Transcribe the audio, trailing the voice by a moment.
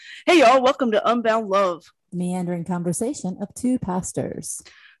Hey, y'all, welcome to Unbound Love. Meandering conversation of two pastors.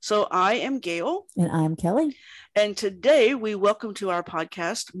 So, I am Gail. And I'm Kelly. And today we welcome to our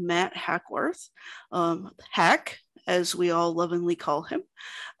podcast Matt Hackworth, Hack, as we all lovingly call him.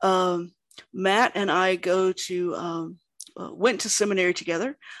 Matt and I went to seminary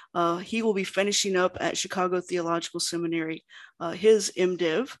together. He will be finishing up at Chicago Theological Seminary, his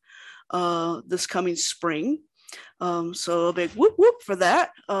MDiv, this coming spring. So a big whoop whoop for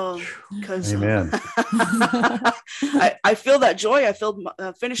that. Because I feel that joy. I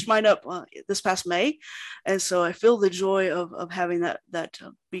finished mine up this past May, and so I feel the joy of having that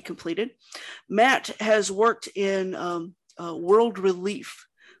be completed. Matt has worked in world relief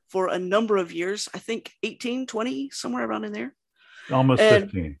for a number of years. I think 18, 20, somewhere around in there. Almost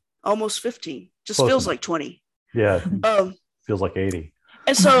 15. Almost 15. Just Close feels enough. Like 20. Yeah. Feels like 80.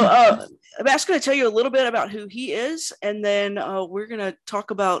 And so Matt's going to tell you a little bit about who he is, and then we're going to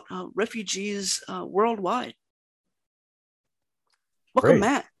talk about refugees worldwide. Welcome, Great.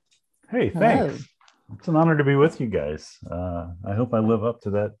 Matt. Hey, thanks. Hello. It's an honor to be with you guys. I hope I live up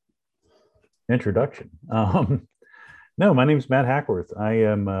to that introduction. No, my name is Matt Hackworth.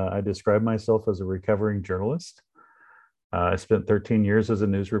 I describe myself as a recovering journalist. I spent 13 years as a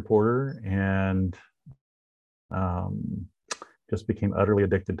news reporter and just became utterly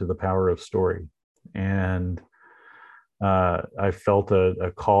addicted to the power of story. And I felt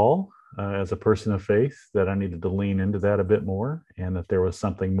a call as a person of faith that I needed to lean into that a bit more, and that there was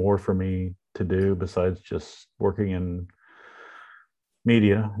something more for me to do besides just working in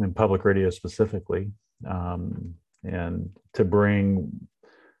media and public radio specifically, and to bring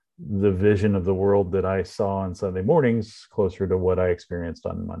the vision of the world that I saw on Sunday mornings closer to what I experienced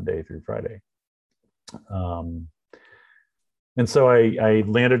on Monday through Friday. And so I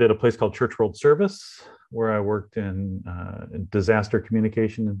landed at a place called Church World Service, where I worked in disaster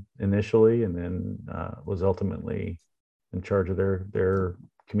communication initially, and then was ultimately in charge of their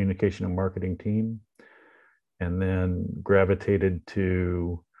communication and marketing team, and then gravitated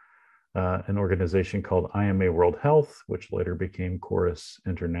to an organization called IMA World Health, which later became Chorus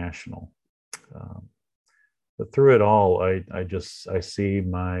International. But through it all, I see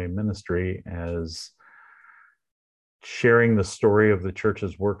my ministry as sharing the story of the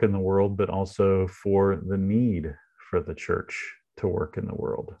church's work in the world, but also for the need for the church to work in the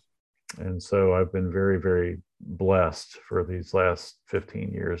world. And so I've been very, very blessed for these last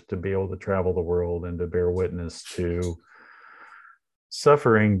 15 years to be able to travel the world and to bear witness to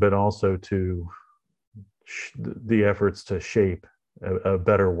suffering, but also to the efforts to shape a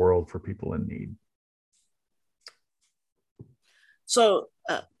better world for people in need. So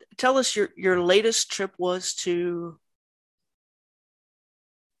tell us your latest trip was to.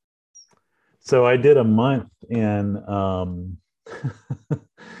 So I did a month in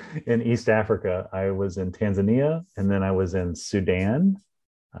in East Africa. I was in Tanzania, and then I was in Sudan,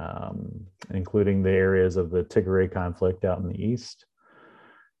 including the areas of the Tigray conflict out in the east.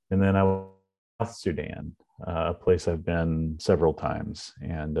 And then I was in South Sudan, a place I've been several times,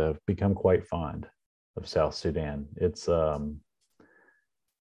 and become quite fond of South Sudan. It's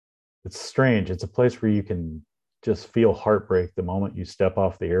strange. It's a place where you can just feel heartbreak the moment you step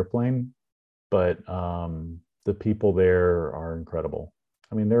off the airplane. But the people there are incredible.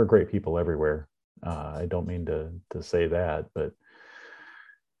 I mean, there are great people everywhere. I don't mean to say that, but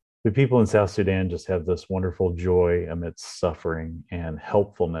the people in South Sudan just have this wonderful joy amidst suffering and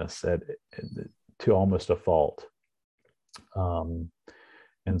helpfulness to almost a fault. And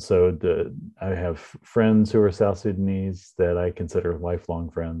so I have friends who are South Sudanese that I consider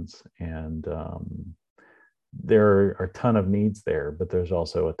lifelong friends, and there are a ton of needs there, but there's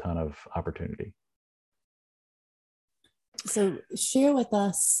also a ton of opportunity. So share with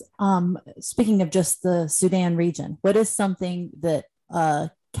us, speaking of just the Sudan region, what is something that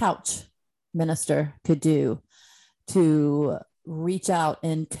a couch minister could do to reach out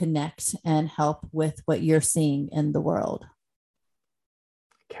and connect and help with what you're seeing in the world?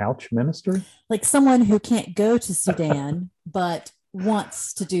 Couch minister? Like someone who can't go to Sudan, but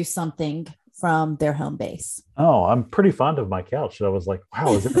wants to do something from their home base. Oh, I'm pretty fond of my couch. So I was like,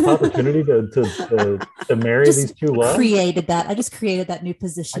 wow, is it an opportunity to marry these two loves? I just created that new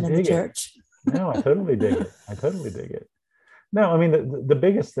position in the church. No, I totally dig it. No, I mean, the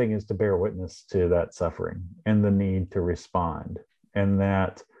biggest thing is to bear witness to that suffering and the need to respond, and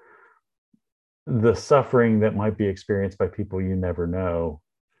that the suffering that might be experienced by people you never know,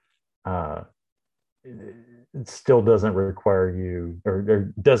 it still doesn't require you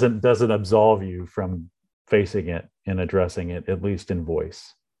or doesn't absolve you from facing it and addressing it, at least in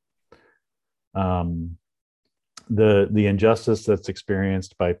voice. the injustice that's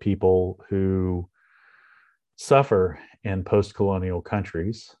experienced by people who suffer in post-colonial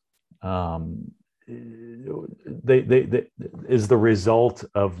countries, they is the result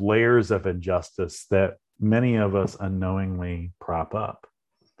of layers of injustice that many of us unknowingly prop up.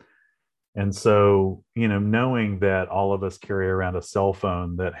 And so, knowing that all of us carry around a cell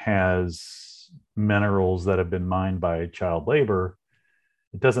phone that has minerals that have been mined by child labor,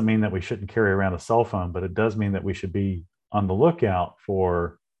 it doesn't mean that we shouldn't carry around a cell phone, but it does mean that we should be on the lookout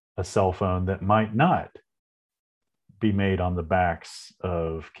for a cell phone that might not be made on the backs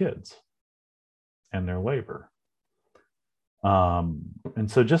of kids and their labor. And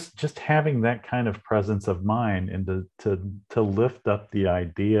so just having that kind of presence of mind and to lift up the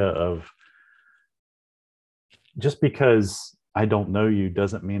idea of, just because I don't know you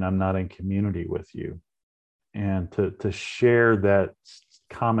doesn't mean I'm not in community with you. And to share that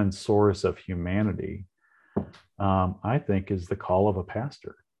common source of humanity, I think is the call of a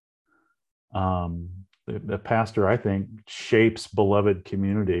pastor. The pastor, I think, shapes beloved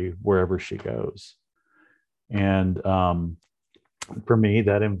community wherever she goes. And for me,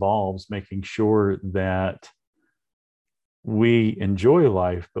 that involves making sure that we enjoy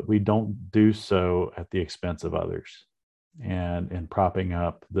life, but we don't do so at the expense of others and propping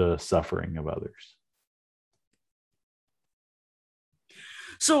up the suffering of others.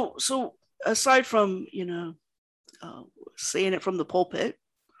 So aside from, saying it from the pulpit,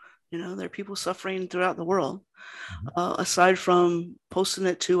 there are people suffering throughout the world. Aside from posting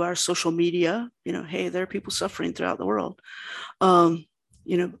it to our social media, hey, there are people suffering throughout the world.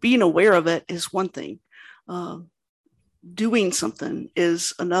 Being aware of it is one thing. Doing something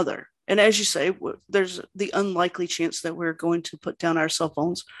is another. And as you say, there's the unlikely chance that we're going to put down our cell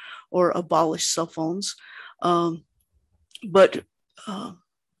phones or abolish cell phones. But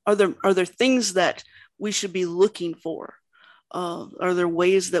are there things that we should be looking for? Are there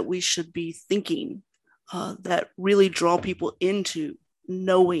ways that we should be thinking that really draw people into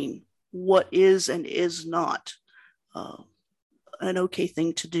knowing what is and is not an okay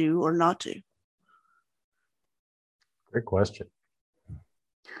thing to do or not to? Great question.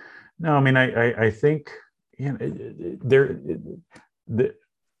 No, I mean, I think there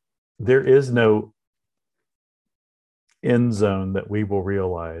is no end zone that we will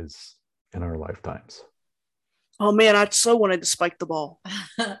realize in our lifetimes. Oh man, I so wanted to spike the ball.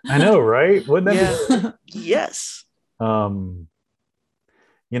 I know, right? Wouldn't that be? Yes.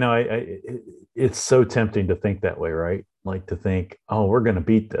 It's so tempting to think that way, right? Like to think, oh, we're going to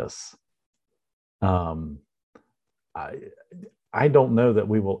beat this. I don't know that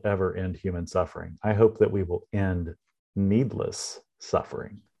we will ever end human suffering. I hope that we will end needless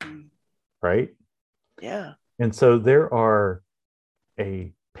suffering, right? Yeah. And so there are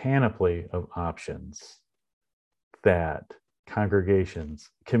a panoply of options that congregations,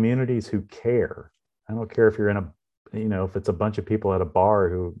 communities who care, I don't care if you're in if it's a bunch of people at a bar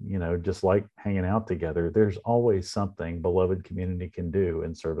who, just like hanging out together, there's always something beloved community can do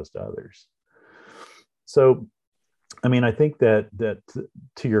in service to others. So, I mean, I think that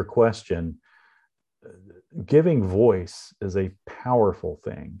to your question, giving voice is a powerful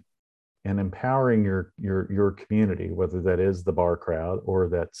thing, and empowering your community, whether that is the bar crowd or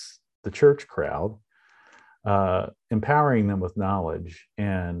that's the church crowd, empowering them with knowledge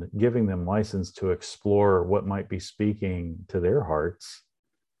and giving them license to explore what might be speaking to their hearts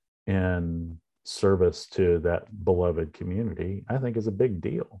in service to that beloved community, I think is a big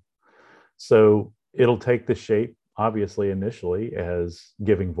deal. So it'll take the shape, obviously, initially as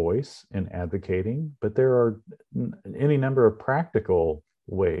giving voice and advocating, but there are any number of practical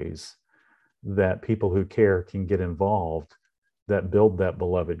ways that people who care can get involved that build that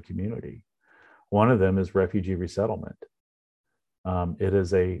beloved community. One of them is refugee resettlement. It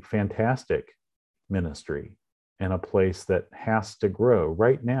is a fantastic ministry and a place that has to grow.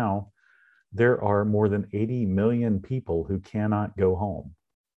 Right now, there are more than 80 million people who cannot go home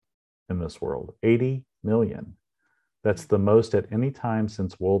in this world. 80 million. That's the most at any time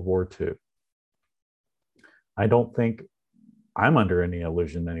since World War II. I don't think I'm under any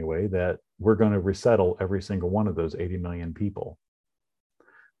illusion anyway that we're going to resettle every single one of those 80 million people.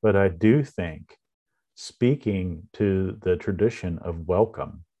 But I do think speaking to the tradition of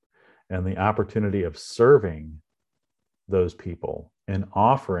welcome and the opportunity of serving those people and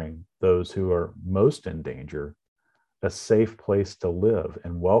offering those who are most in danger a safe place to live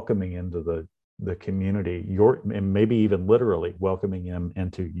and welcoming into the community, and maybe even literally welcoming them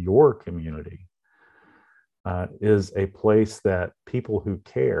into your community, is a place that people who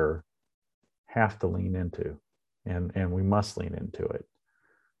care have to lean into, and we must lean into it.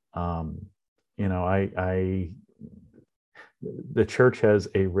 the church has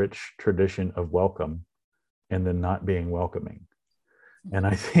a rich tradition of welcome and then not being welcoming. And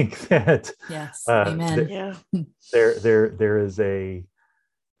I think that yes, amen. Yeah. there is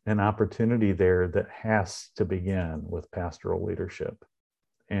an opportunity there that has to begin with pastoral leadership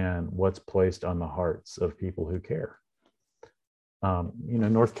and what's placed on the hearts of people who care.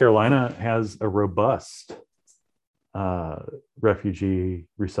 North Carolina has a robust refugee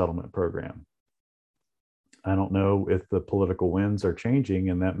resettlement program. I don't know if the political winds are changing,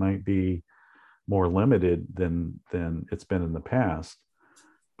 and that might be more limited than it's been in the past.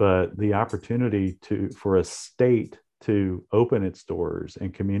 But the opportunity for a state to open its doors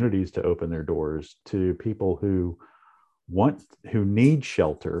and communities to open their doors to people who need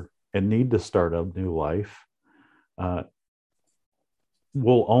shelter and need to start a new life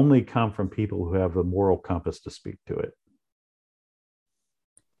will only come from people who have the moral compass to speak to it.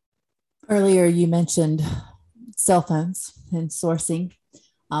 Earlier, you mentioned cell phones and sourcing.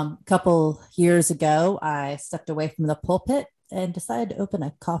 A couple years ago, I stepped away from the pulpit and decided to open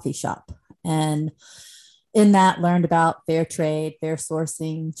a coffee shop. And in that, learned about fair trade, fair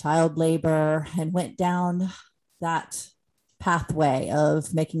sourcing, child labor, and went down that pathway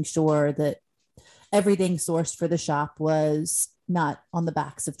of making sure that everything sourced for the shop was not on the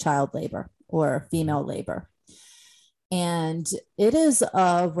backs of child labor or female labor. And it is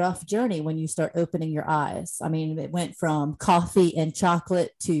a rough journey when you start opening your eyes. I mean, it went from coffee and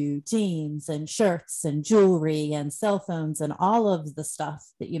chocolate to jeans and shirts and jewelry and cell phones and all of the stuff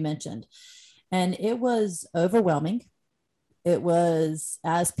that you mentioned. And it was overwhelming. It was,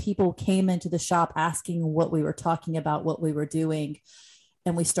 as people came into the shop asking what we were talking about, what we were doing,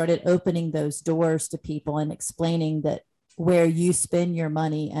 and we started opening those doors to people and explaining that where you spend your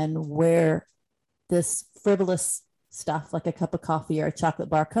money and where this frivolous stuff like a cup of coffee or a chocolate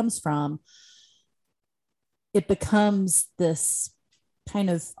bar comes from, it becomes this kind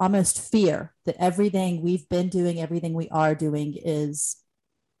of almost fear that everything we've been doing, everything we are doing is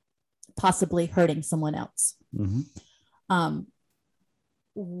possibly hurting someone else. Mm-hmm.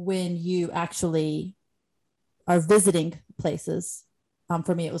 When you actually are visiting places,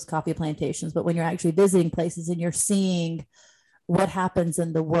 for me, it was coffee plantations, but when you're actually visiting places and you're seeing what happens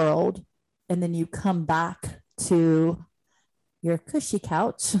in the world, and then you come back to your cushy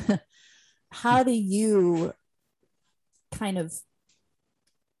couch, how do you kind of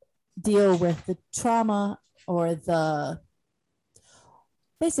deal with the trauma or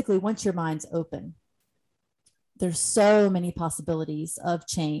basically once your mind's open, there's so many possibilities of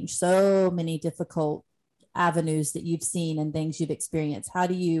change, so many difficult avenues that you've seen and things you've experienced. How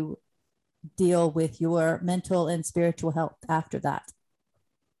do you deal with your mental and spiritual health after that?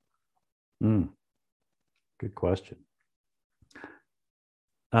 Good question.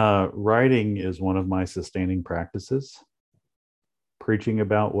 Writing is one of my sustaining practices. Preaching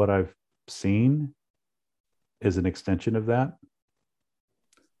about what I've seen is an extension of that.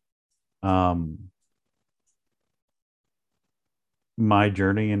 My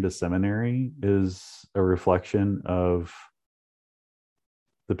journey into seminary is a reflection of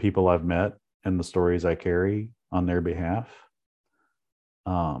the people I've met and the stories I carry on their behalf.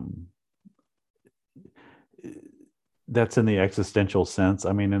 That's in the existential sense.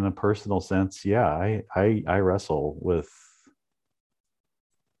 I mean, in a personal sense, yeah, I wrestle with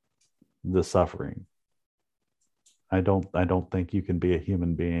the suffering. I don't think you can be a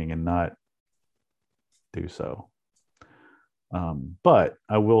human being and not do so. But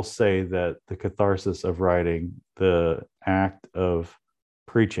I will say that the catharsis of writing, the act of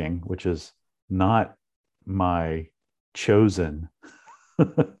preaching, which is not my chosen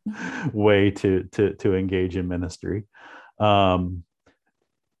way to engage in ministry,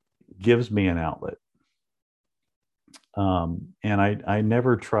 gives me an outlet. And I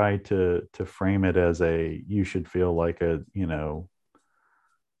never try to frame it as you should feel like the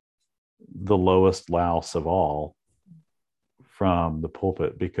lowest louse of all from the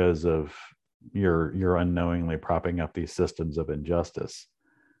pulpit because of you're unknowingly propping up these systems of injustice.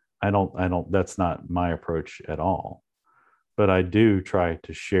 That's not my approach at all. But I do try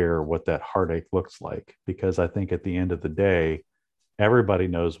to share what that heartache looks like, because I think at the end of the day, everybody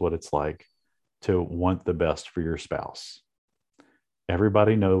knows what it's like to want the best for your spouse.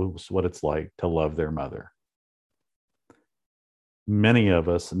 Everybody knows what it's like to love their mother. Many of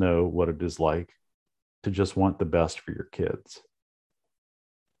us know what it is like to just want the best for your kids.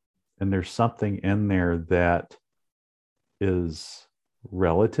 And there's something in there that is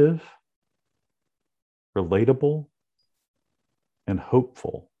relative, relatable, and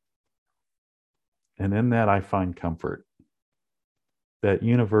hopeful. And in that, I find comfort that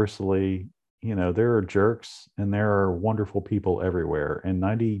universally, there are jerks and there are wonderful people everywhere. And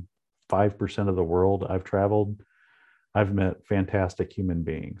 95% of the world I've traveled, I've met fantastic human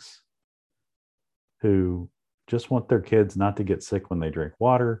beings who just want their kids not to get sick when they drink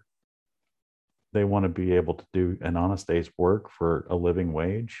water. They want to be able to do an honest day's work for a living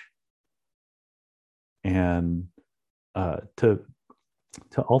wage, and to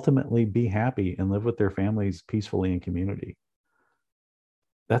ultimately be happy and live with their families peacefully in community.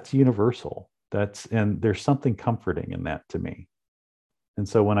 That's universal. And there's something comforting in that to me. And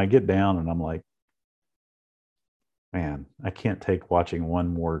so when I get down and I'm like, man, I can't take watching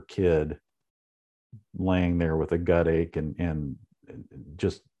one more kid laying there with a gut ache and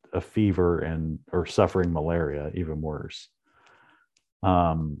just a fever or suffering malaria, even worse,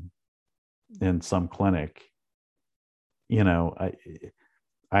 in some clinic,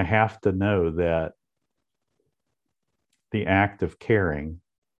 I have to know that the act of caring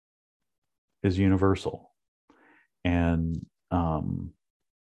is universal. And I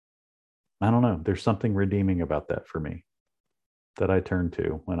don't know, there's something redeeming about that for me that I turn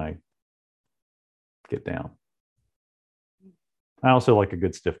to when I get down. I also like a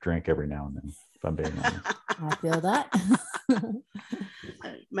good stiff drink every now and then, if I'm being honest. I feel that.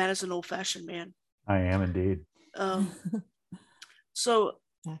 Matt is an old-fashioned man. I am indeed. So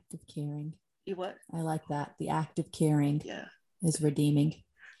act of caring. You what? I like that. The act of caring is redeeming.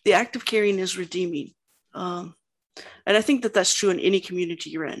 The act of caring is redeeming. And I think that that's true in any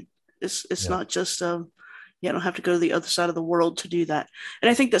community you're in. It's not just, you don't have to go to the other side of the world to do that. And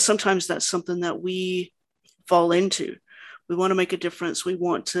I think that sometimes that's something that we fall into. We want to make a difference. We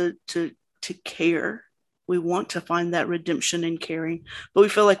want to care. We want to find that redemption in caring, but we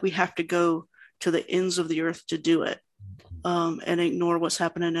feel like we have to go to the ends of the earth to do it, and ignore what's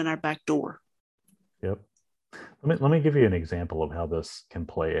happening in our back door. Yep. Let me give you an example of how this can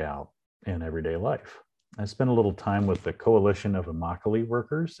play out in everyday life. I spent a little time with the Coalition of Immokalee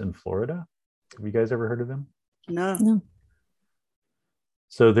Workers in Florida. Have you guys ever heard of them? No.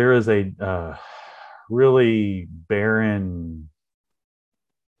 So there is a really barren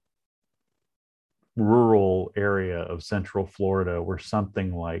rural area of Central Florida where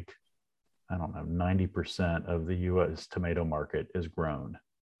something like, 90% of the U.S. tomato market is grown.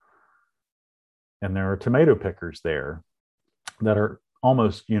 And there are tomato pickers there that are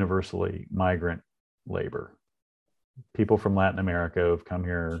almost universally migrant labor. People from Latin America have come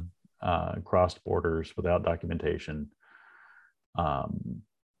here, crossed borders without documentation,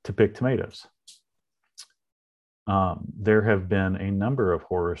 to pick tomatoes. There have been a number of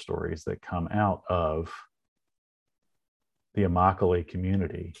horror stories that come out of the Immokalee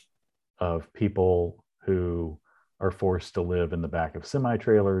community of people who are forced to live in the back of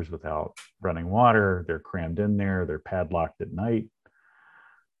semi-trailers without running water. They're crammed in there. They're padlocked at night,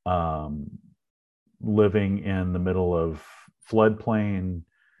 living in the middle of floodplain.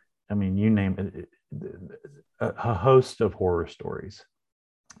 I mean, you name it, a host of horror stories.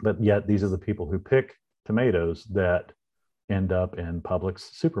 But yet these are the people who pick tomatoes that end up in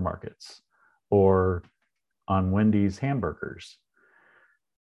Publix supermarkets or on Wendy's hamburgers.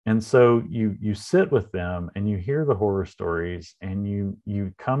 And so you sit with them and you hear the horror stories, and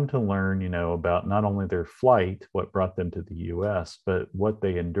you come to learn, about not only their flight, what brought them to the US, but what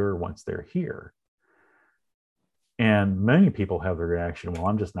they endure once they're here. And many people have the reaction, well,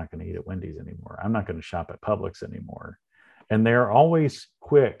 I'm just not going to eat at Wendy's anymore. I'm not going to shop at Publix anymore. And they're always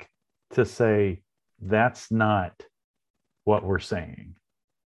quick to say, that's not what we're saying.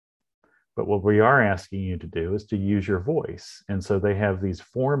 But what we are asking you to do is to use your voice. And so they have these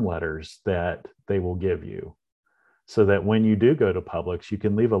form letters that they will give you so that when you do go to Publix, you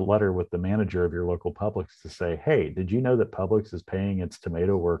can leave a letter with the manager of your local Publix to say, hey, did you know that Publix is paying its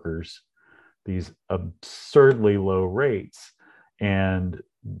tomato workers these absurdly low rates, and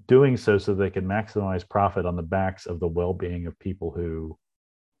doing so they can maximize profit on the backs of the well-being of people who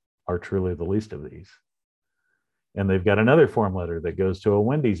are truly the least of these? And they've got another form letter that goes to a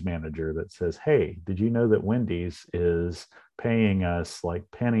Wendy's manager that says, hey, did you know that Wendy's is paying us like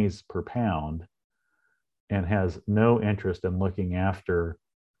pennies per pound and has no interest in looking after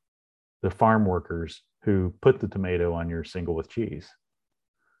the farm workers who put the tomato on your single with cheese?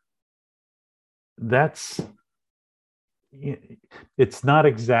 It's not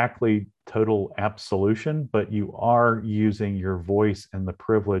exactly total absolution, but you are using your voice and the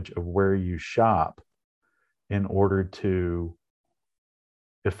privilege of where you shop in order to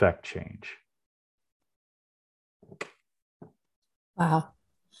effect change. Wow.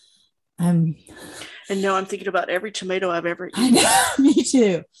 And now I'm thinking about every tomato I've ever eaten. I know, me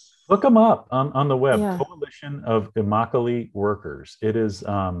too. Look them up on the web. Yeah. Coalition of Immokalee Workers. It is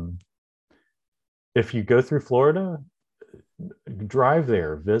if you go through Florida, drive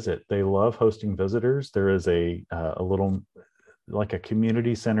there, visit. They love hosting visitors. There is a little, like a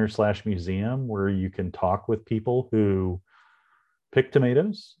community center / museum where you can talk with people who pick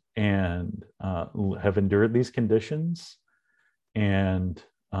tomatoes and have endured these conditions. And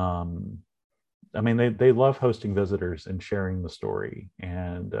I mean, they love hosting visitors and sharing the story.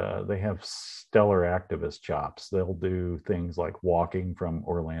 And they have stellar activist chops. They'll do things like walking from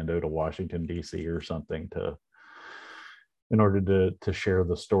Orlando to Washington, D.C. or something in order to share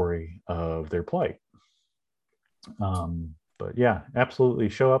the story of their plight. But yeah, absolutely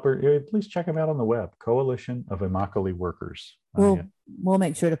show up, or at least check them out on the web. Coalition of Immokalee Workers. We'll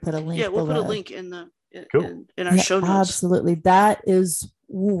make sure to put a link. Yeah, we'll below. put a link in the Cool. in our show notes. Absolutely. That's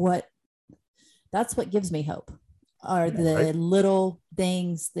what gives me hope, are the little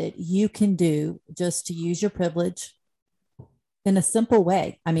things that you can do just to use your privilege in a simple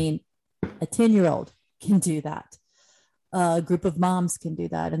way. I mean, a 10-year-old can do that. A group of moms can do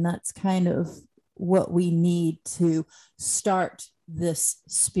that. And that's kind of what we need to start this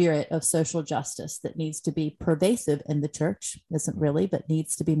spirit of social justice that needs to be pervasive in the church. Isn't really, but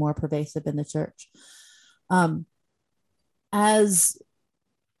needs to be more pervasive in the church. As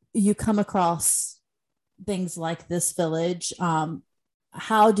you come across things like this village,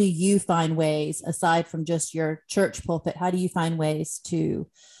 how do you find ways, aside from just your church pulpit, how do you find ways to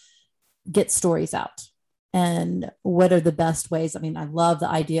get stories out? And what are the best ways? I mean, I love the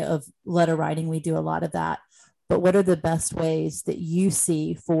idea of letter writing. We do a lot of that. But what are the best ways that you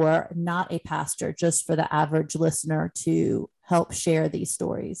see for not a pastor, just for the average listener, to help share these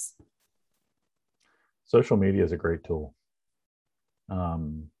stories? Social media is a great tool.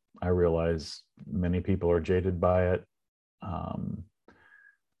 I realize many people are jaded by it.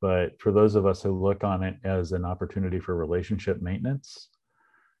 But for those of us who look on it as an opportunity for relationship maintenance,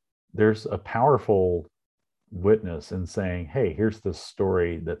 there's a powerful witness in saying, hey, here's this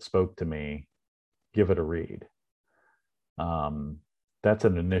story that spoke to me, give it a read. That's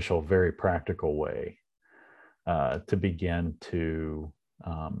an initial, very practical way to begin to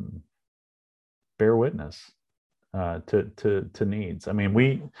bear witness to needs. I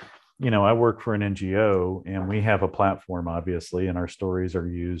mean, I work for an NGO, and we have a platform, obviously, and our stories are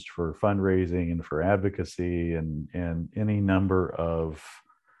used for fundraising and for advocacy and any number of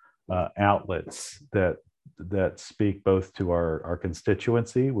outlets that speak both to our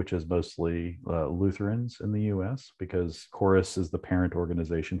constituency, which is mostly Lutherans in the U.S., because Chorus is the parent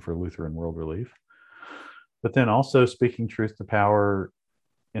organization for Lutheran World Relief, but then also speaking truth to power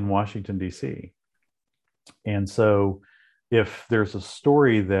in Washington, D.C. And so if there's a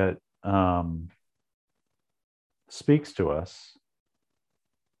story that speaks to us,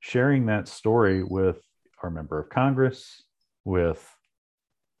 sharing that story with our member of Congress, with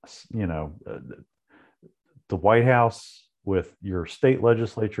the White House, with your state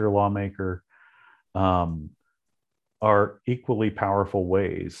legislature lawmaker, are equally powerful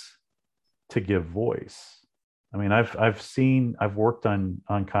ways to give voice. I mean, I've worked on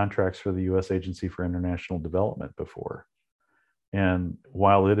contracts for the U.S. Agency for International Development before. And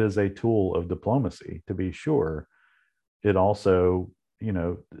while it is a tool of diplomacy, to be sure, it also,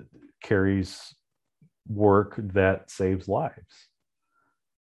 carries work that saves lives.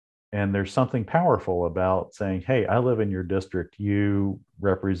 And there's something powerful about saying, hey, I live in your district. You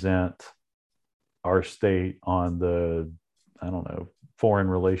represent our state on the, Foreign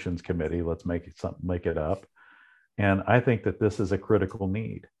Relations Committee. Let's make it up. And I think that this is a critical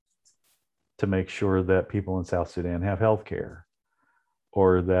need to make sure that people in South Sudan have health care,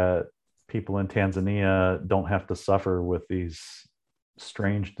 or that people in Tanzania don't have to suffer with these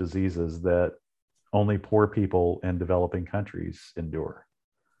strange diseases that only poor people in developing countries endure.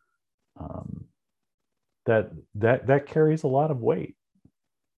 That carries a lot of weight.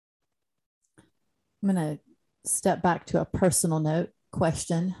 I'm going to step back to a personal note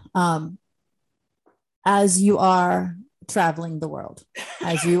question. As you are traveling the world,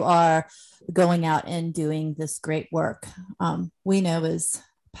 as you are going out and doing this great work, we know as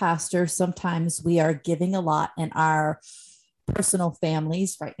pastors, sometimes we are giving a lot, and our personal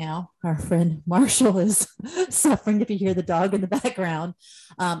families right now, our friend Marshall is suffering if you hear the dog in the background.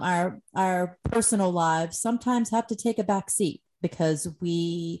 Our personal lives sometimes have to take a back seat because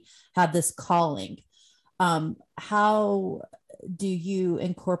we have this calling. How do you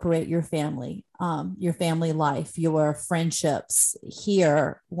incorporate your family life, your friendships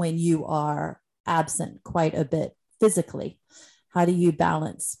here when you are absent quite a bit physically? How do you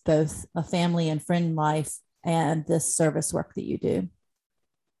balance both a family and friend life and this service work that you do?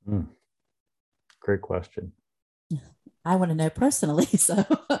 Great question. I want to know personally. So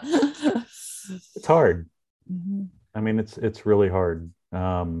It's hard. Mhm. I mean, it's really hard.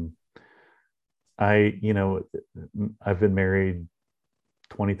 I, I've been married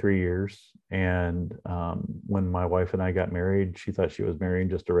 23 years. And when my wife and I got married, she thought she was marrying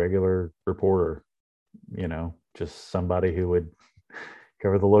just a regular reporter, just somebody who would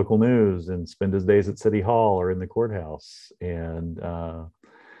cover the local news and spend his days at City Hall or in the courthouse. And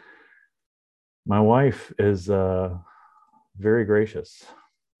my wife is very gracious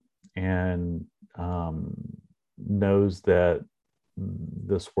and knows that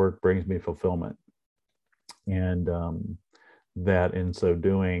this work brings me fulfillment. And that in so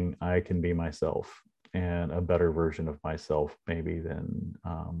doing, I can be myself and a better version of myself, maybe than,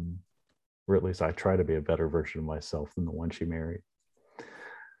 or at least I try to be a better version of myself than the one she married.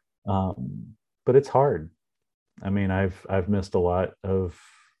 But it's hard. I mean, I've missed a lot of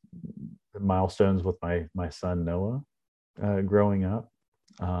milestones with my son Noah growing up.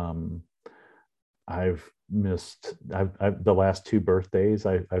 I've missed the last 2 birthdays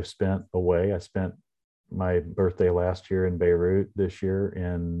I've spent away. I spent my birthday last year in Beirut, this year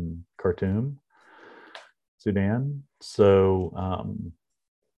in Khartoum, Sudan. So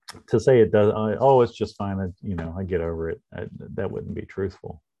to say it does, it's just fine. I get over it. That wouldn't be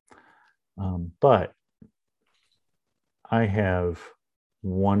truthful. But I have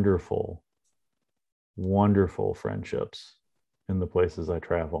wonderful, wonderful friendships in the places I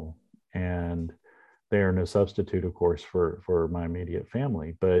travel, and they are no substitute, of course, for my immediate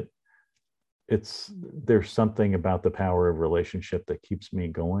family. But there's something about the power of relationship that keeps me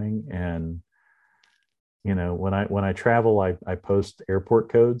going. And when I travel, I post airport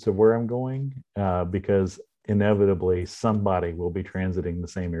codes of where I'm going because inevitably somebody will be transiting the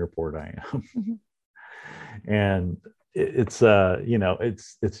same airport I am. Mm-hmm. And it's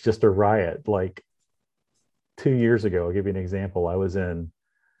just a riot. Like 2 years ago, I'll give you an example. I was in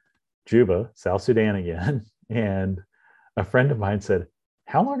Juba, South Sudan again, and a friend of mine said,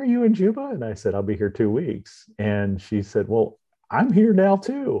 "How long are you in Juba?" And I said, "I'll be here 2 weeks." And she said, "Well, I'm here now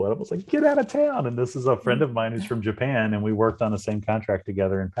too." And I was like, "Get out of town." And this is a friend of mine who's from Japan, and we worked on the same contract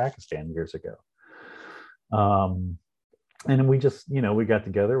together in Pakistan years ago. And we just, we got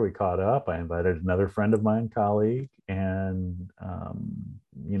together, we caught up. I invited another friend of mine, colleague, and,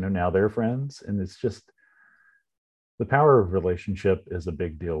 now they're friends. And it's just, the power of relationship is a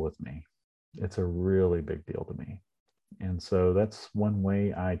big deal with me. It's a really big deal to me. And so that's one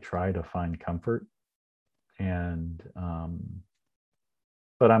way I try to find comfort. And,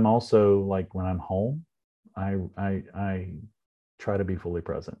 but I'm also, like, when I'm home, I try to be fully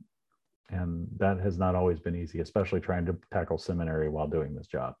present. And that has not always been easy, especially trying to tackle seminary while doing this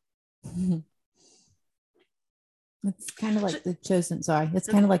job. It's kind of like it's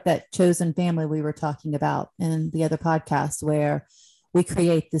kind of like that chosen family we were talking about in the other podcast, where we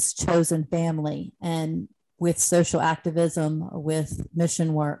create this chosen family, and with social activism, with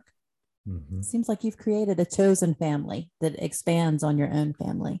mission work, it seems like you've created a chosen family that expands on your own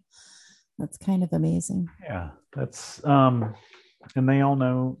family. That's kind of amazing. Yeah, that's and they all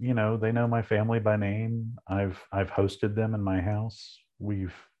know, they know my family by name. I've hosted them in my house.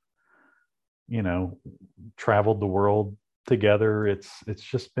 We've, traveled the world together. It's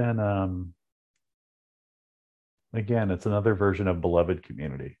just been, again, it's another version of beloved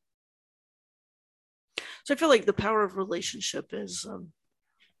community. So I feel like the power of relationship is a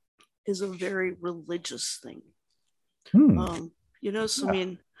very religious thing. So I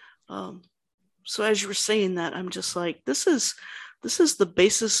mean, so as you were saying that, I'm just like, this is the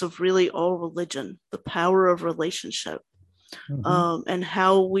basis of really all religion, the power of relationship, and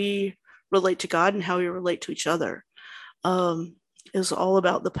how we relate to God and how we relate to each other, is all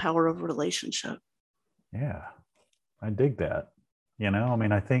about the power of relationship. Yeah, I dig that. I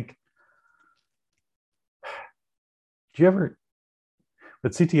mean, I think,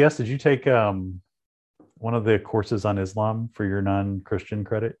 at CTS, did you take one of the courses on Islam for your non-Christian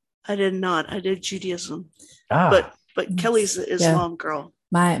credit? I did not. I did Judaism. But Kelly's the Islam girl.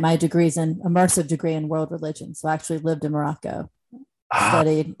 My degree's an immersive degree in world religion. So I actually lived in Morocco,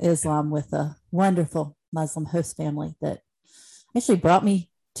 studied Islam with a wonderful Muslim host family that actually brought me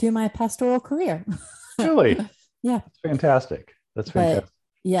to my pastoral career. Really? Yeah. That's fantastic. But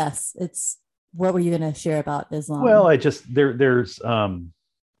yes, what were you going to share about Islam? Well, I took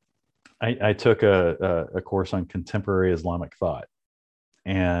a course on contemporary Islamic thought.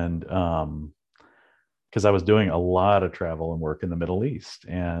 And because I was doing a lot of travel and work in the Middle East,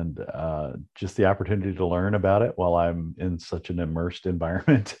 and just the opportunity to learn about it while I'm in such an immersed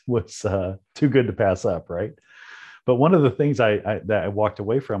environment was too good to pass up, right? But one of the things that I walked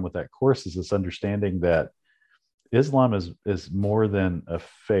away from with that course is this understanding that Islam is more than a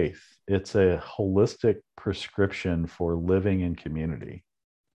faith. It's a holistic prescription for living in community.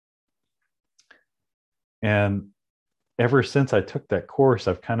 And ever since I took that course,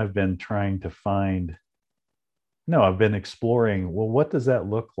 I've kind of been trying to find, no, I've been exploring, well, what does that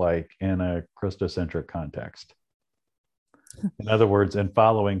look like in a Christocentric context? In other words, in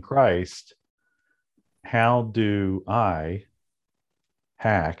following Christ, how do I,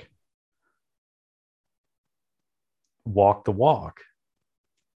 Hack, walk the walk?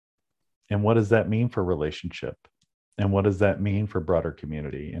 And what does that mean for relationship? And what does that mean for broader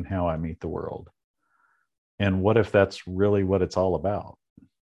community and how I meet the world? And what if that's really what it's all about?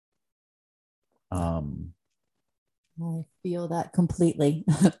 I feel that completely.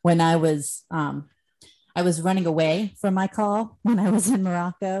 When I was running away from my call when I was in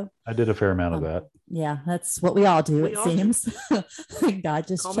Morocco. I did a fair amount of that. Yeah, that's what we all do, it seems. God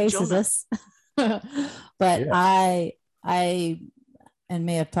just chases us. But yeah. I and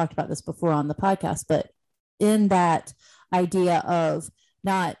may have talked about this before on the podcast, but in that idea of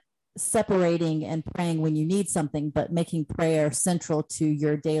not separating and praying when you need something, but making prayer central to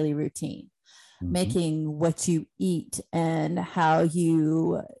your daily routine, making what you eat and how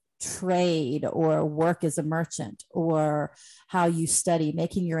you trade or work as a merchant or how you study,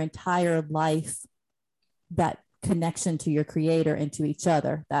 making your entire life that connection to your creator and to each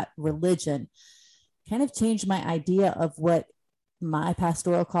other, that religion kind of changed my idea of what my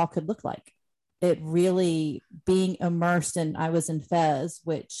pastoral call could look like. It really being immersed in, I was in Fez,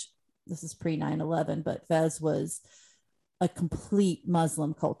 which this is pre 9/11, but Fez was a complete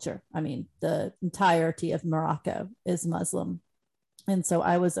Muslim culture. I mean, the entirety of Morocco is Muslim. And so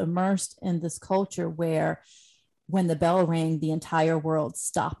I was immersed in this culture where when the bell rang, the entire world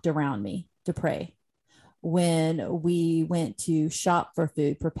stopped around me to pray. When we went to shop for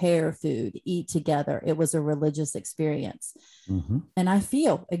food, prepare food, eat together, it was a religious experience. And I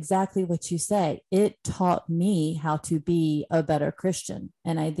feel exactly what you say. It taught me how to be a better Christian.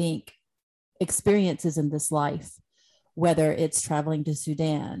 And I think experiences in this life, whether it's traveling to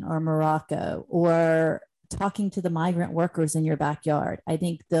Sudan or Morocco or talking to the migrant workers in your backyard, I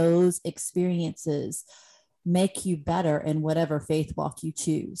think those experiences make you better in whatever faith walk you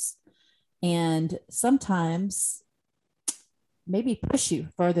choose. And sometimes maybe push you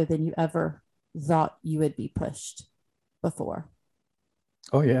further than you ever thought you would be pushed before.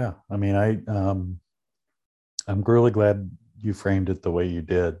 Oh yeah. I mean, I'm really glad you framed it the way you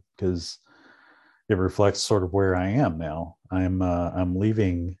did, because it reflects sort of where I am now. I'm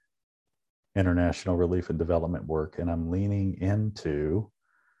leaving international relief and development work, and I'm leaning into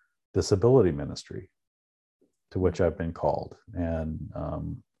disability ministry, to which I've been called, and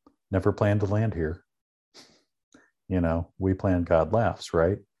never planned to land here. You know, we plan, God laughs,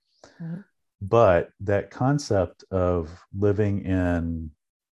 right? But that concept of living in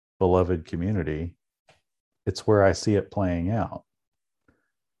beloved community, it's where I see it playing out.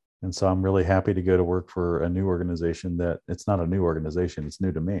 And so I'm really happy to go to work for a new organization that, it's not a new organization, it's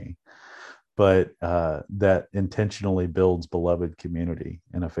new to me, but that intentionally builds beloved community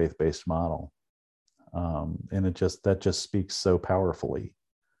in a faith-based model. And that just speaks so powerfully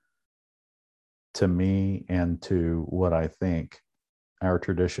to me and to what I think our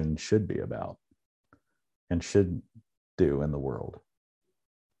tradition should be about and should do in the world.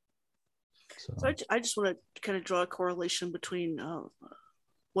 So I just want to kind of draw a correlation between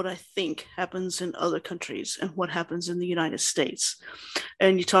what I think happens in other countries and what happens in the United States.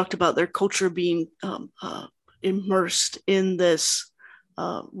 And you talked about their culture being immersed in this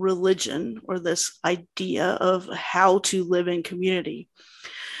religion or this idea of how to live in community.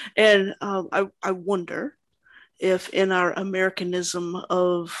 And I wonder if in our Americanism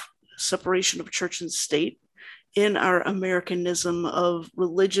of separation of church and state, in our Americanism of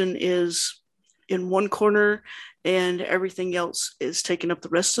religion is in one corner and everything else is taking up the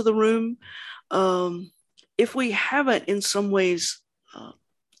rest of the room, if we haven't in some ways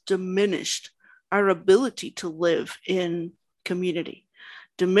diminished our ability to live in community,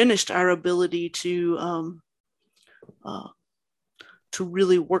 diminished our ability to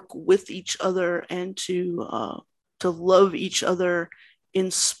really work with each other and to love each other in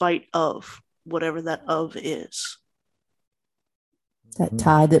spite of whatever that of is. That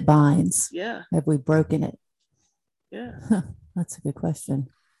tie that binds. Yeah. Have we broken it? Yeah. That's a good question.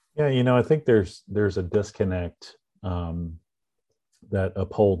 Yeah, you know, I think there's a disconnect that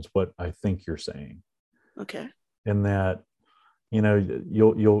upholds what I think you're saying. Okay. In that, you know,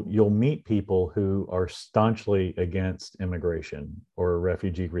 you'll meet people who are staunchly against immigration or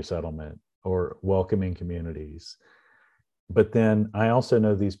refugee resettlement or welcoming communities. But then I also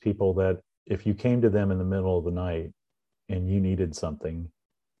know these people that if you came to them in the middle of the night and you needed something,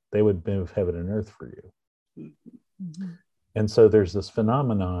 they would move heaven and earth for you. Mm-hmm. And so there's this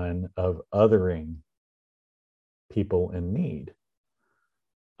phenomenon of othering people in need,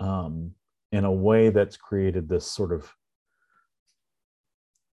 in a way that's created this sort of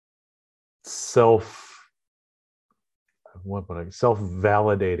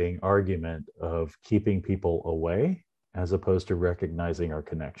self-validating argument of keeping people away as opposed to recognizing our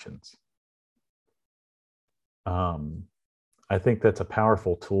connections. I think that's a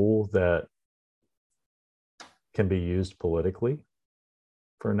powerful tool that can be used politically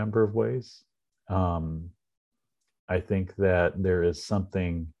for a number of ways. I think that there is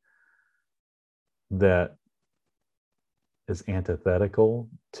something that is antithetical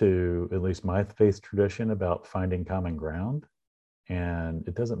to at least my faith tradition about finding common ground. And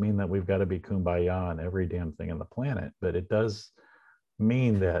it doesn't mean that we've got to be kumbaya on every damn thing on the planet, but it does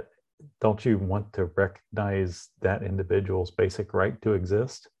mean that, don't you want to recognize that individual's basic right to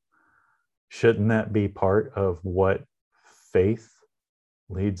exist? Shouldn't that be part of what faith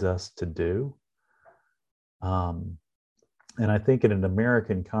leads us to do? And I think in an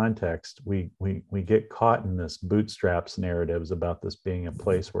American context, we get caught in this bootstraps narratives about this being a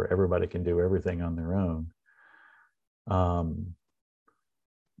place where everybody can do everything on their own.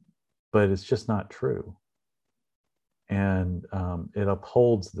 But it's just not true. And it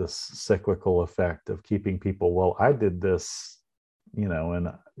upholds this cyclical effect of keeping people, well, I did this,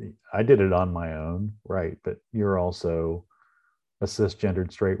 and I did it on my own, right? But you're also a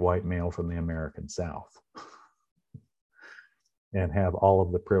cisgendered straight white male from the American South and have all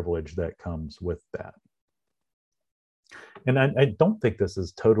of the privilege that comes with that. And I don't think this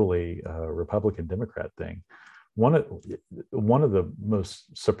is totally a Republican-Democrat thing. One of the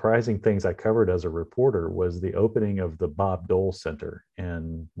most surprising things I covered as a reporter was the opening of the Bob Dole Center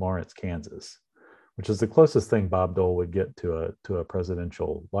in Lawrence, Kansas, which is the closest thing Bob Dole would get to a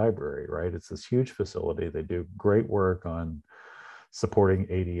presidential library, right? It's this huge facility. They do great work on supporting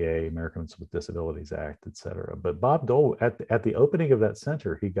ADA, Americans with Disabilities Act, et cetera. But Bob Dole, at the opening of that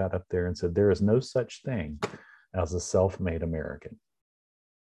center, he got up there and said, there is no such thing as a self-made American.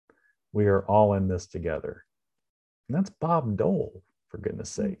 We are all in this together. And that's Bob Dole, for goodness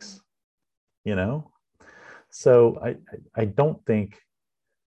sakes, So I don't think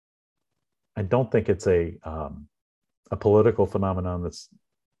it's a political phenomenon that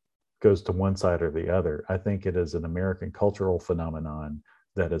goes to one side or the other. I think it is an American cultural phenomenon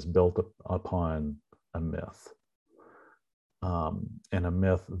that is built upon a myth, and a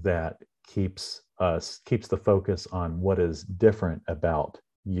myth that keeps the focus on what is different about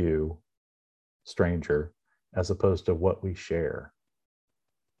you, stranger, as opposed to what we share.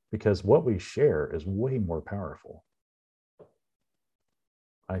 Because what we share is way more powerful,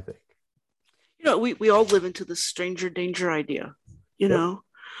 I think. We all live into the stranger danger idea, Yep.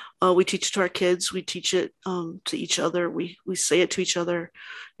 We teach it to our kids, we teach it to each other, we say it to each other,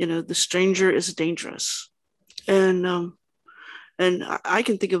 the stranger is dangerous. And I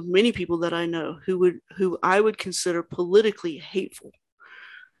can think of many people that I know who I would consider politically hateful.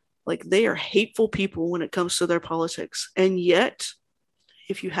 Like, they are hateful people when it comes to their politics. And yet,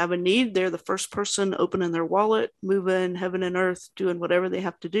 if you have a need, they're the first person opening their wallet, moving heaven and earth, doing whatever they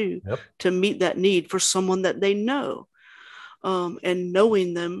have to do to meet that need for someone that they know. And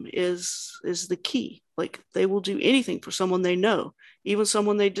knowing them is the key. Like, they will do anything for someone they know, even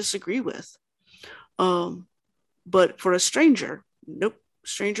someone they disagree with. But for a stranger, nope,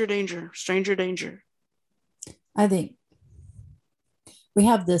 stranger danger, stranger danger. I think we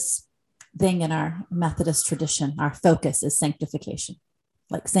have this thing in our Methodist tradition. Our focus is sanctification,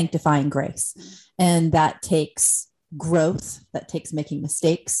 like sanctifying grace. And that takes growth, that takes making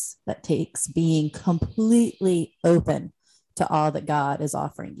mistakes, that takes being completely open to all that God is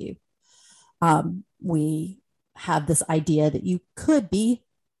offering you. We have this idea that you could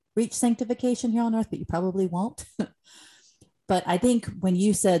reach sanctification here on earth, but you probably won't. But I think when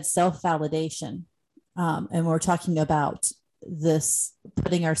you said self-validation, and we're talking about this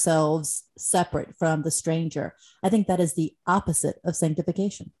putting ourselves separate from the stranger, I think that is the opposite of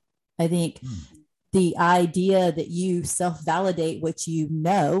sanctification. I think the idea that you self-validate what you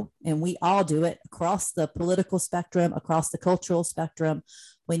know, and we all do it across the political spectrum, across the cultural spectrum,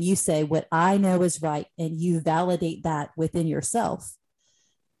 when you say what I know is right and you validate that within yourself,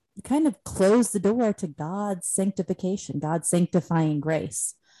 you kind of close the door to God's sanctification, God's sanctifying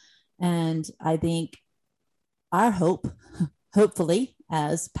grace. And I think our hope, hopefully,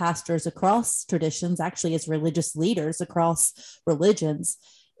 as pastors across traditions, actually as religious leaders across religions,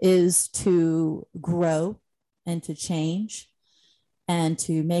 is to grow and to change and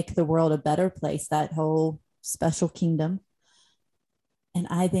to make the world a better place, that whole special kingdom. And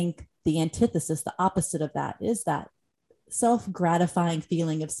I think the antithesis, the opposite of that, is that self-gratifying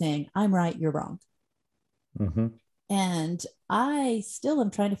feeling of saying, I'm right, you're wrong. Mm-hmm. And I still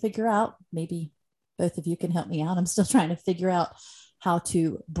am trying to figure out, maybe both of you can help me out. I'm still trying to figure out how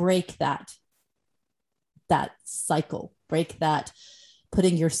to break that cycle, break that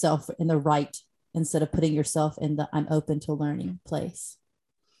putting yourself in the right instead of putting yourself in the I'm open to learning place.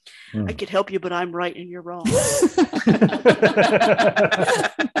 I could help you, but I'm right and you're wrong.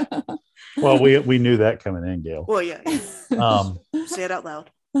 Well, we knew that coming in, Gail. Well, yeah. Say it out loud.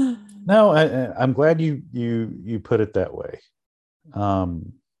 No, I'm glad you put it that way.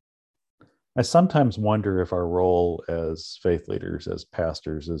 I sometimes wonder if our role as faith leaders, as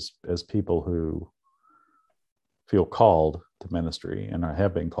pastors, as people who feel called to ministry and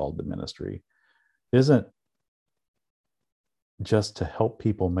have been called to ministry, isn't just to help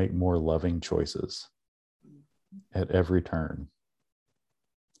people make more loving choices at every turn.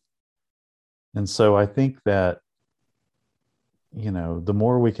 And so I think that, the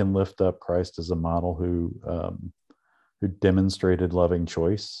more we can lift up Christ as a model who demonstrated loving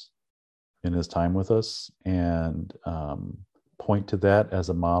choice in his time with us, and point to that as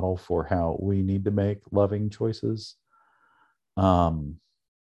a model for how we need to make loving choices. I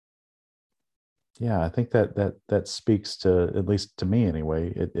think that speaks to, at least to me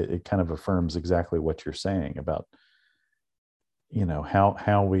anyway, it kind of affirms exactly what you're saying about,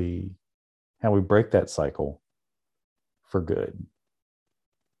 how we break that cycle for good.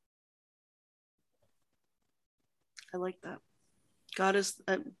 I like that. God is,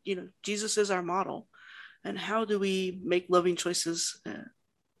 Jesus is our model. And how do we make loving choices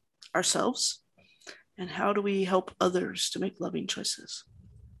ourselves? And how do we help others to make loving choices?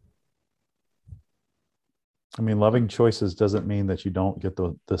 I mean, loving choices doesn't mean that you don't get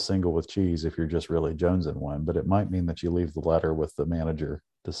the single with cheese if you're just really jonesing one, but it might mean that you leave the letter with the manager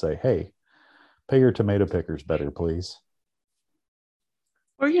to say, hey, pay your tomato pickers better, please.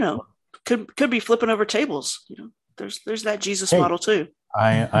 Or, could be flipping over tables. There's that Jesus model too.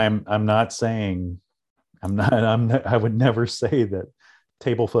 I'm not saying, I would never say that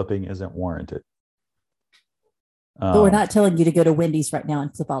table flipping isn't warranted. But we're not telling you to go to Wendy's right now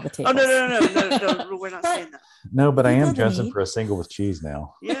and flip all the tables. Oh, no, we're not saying that. No, but I am jonesing for a single with cheese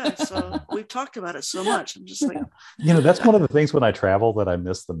now. Yeah, so we've talked about it so much. I'm just like, that's one of the things when I travel that I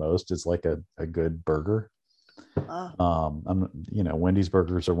miss the most is like a good burger. Wendy's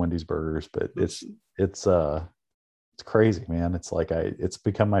burgers are Wendy's burgers, but it's crazy, man. It's like it's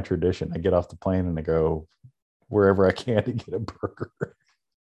become my tradition. I get off the plane and I go wherever I can to get a burger.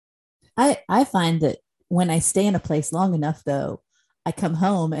 I find that when I stay in a place long enough, though, I come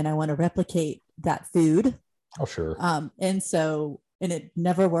home and I want to replicate that food. Oh, sure. And it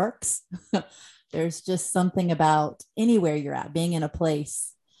never works. There's just something about anywhere you're at, being in a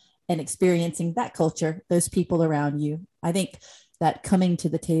place and experiencing that culture, those people around you. I think that coming to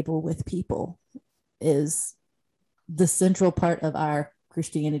the table with people is the central part of our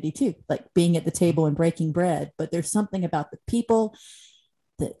Christianity too, like being at the table and breaking bread. But there's something about the people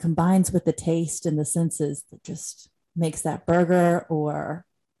that combines with the taste and the senses that just makes that burger or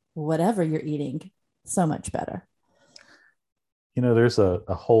whatever you're eating so much better. There's a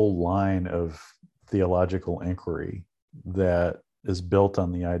whole line of theological inquiry that is built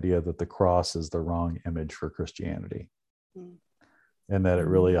on the idea that the cross is the wrong image for Christianity, and that it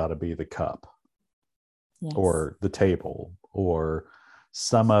really ought to be the cup, yes, or the table, or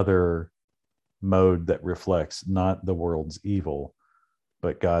some other mode that reflects not the world's evil,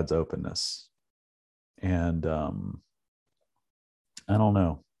 but God's openness. And I don't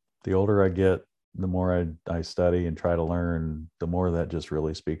know, the older I get, the more I study and try to learn, the more that just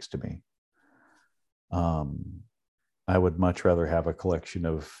really speaks to me. I would much rather have a collection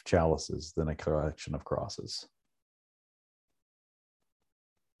of chalices than a collection of crosses.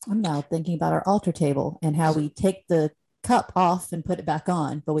 I'm now thinking about our altar table and how we take the cup off and put it back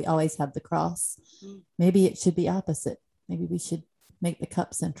on, but we always have the cross. Maybe it should be opposite. Maybe we should make the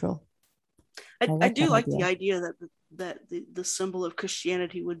cup central. I do like the idea that the symbol of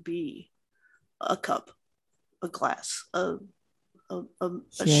Christianity would be a cup, a glass, a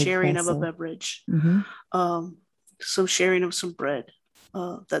sharing vessel of a beverage, some sharing of some bread,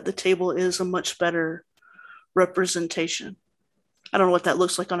 that the table is a much better representation. I don't know what that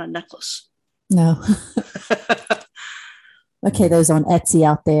looks like on a necklace. No. Okay, those on Etsy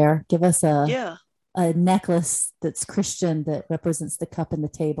out there, give us a necklace that's Christian that represents the cup and the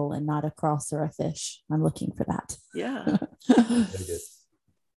table and not a cross or a fish. I'm looking for that. Yeah.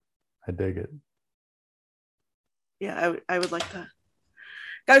 I dig it. Yeah, I would like that.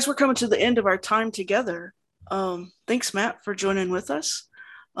 Guys, we're coming to the end of our time together. Thanks, Matt, for joining with us.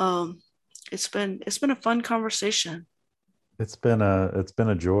 It's been a fun conversation. It's been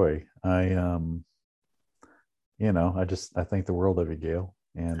a joy. I I think the world of you, Gail,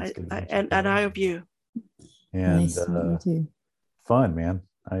 and and I of you. And nice to meet you too. Fun, man.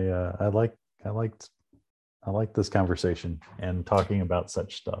 I like this conversation and talking about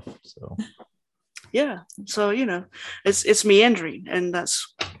such stuff. So yeah, so it's meandering, and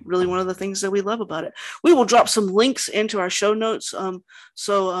that's really one of the things that we love about it. We will drop some links into our show notes,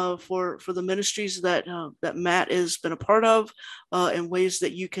 so for the ministries that Matt has been a part of, and ways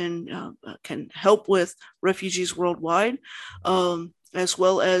that you can help with refugees worldwide, as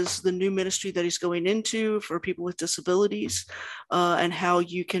well as the new ministry that he's going into for people with disabilities, and how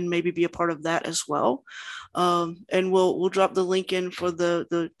you can maybe be a part of that as well. And we'll drop the link in for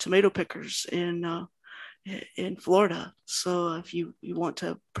the tomato pickers in Florida. So if you want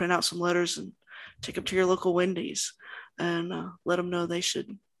to print out some letters and take them to your local Wendy's and let them know they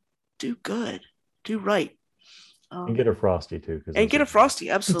should do good, do right. And get a Frosty too. And get a Frosty,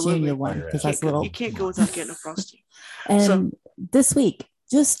 absolutely. The junior one, because that's little. You can't go without getting a Frosty. And this week,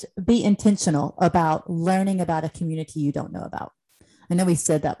 just be intentional about learning about a community you don't know about. I know we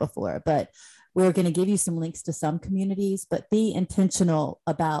said that before, but we're going to give you some links to some communities, but be intentional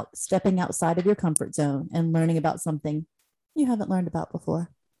about stepping outside of your comfort zone and learning about something you haven't learned about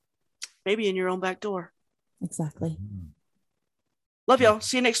before. Maybe in your own back door. Exactly. Love y'all.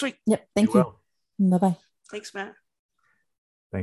 See you next week. Yep. Thank you. Bye-bye. Thanks, Matt.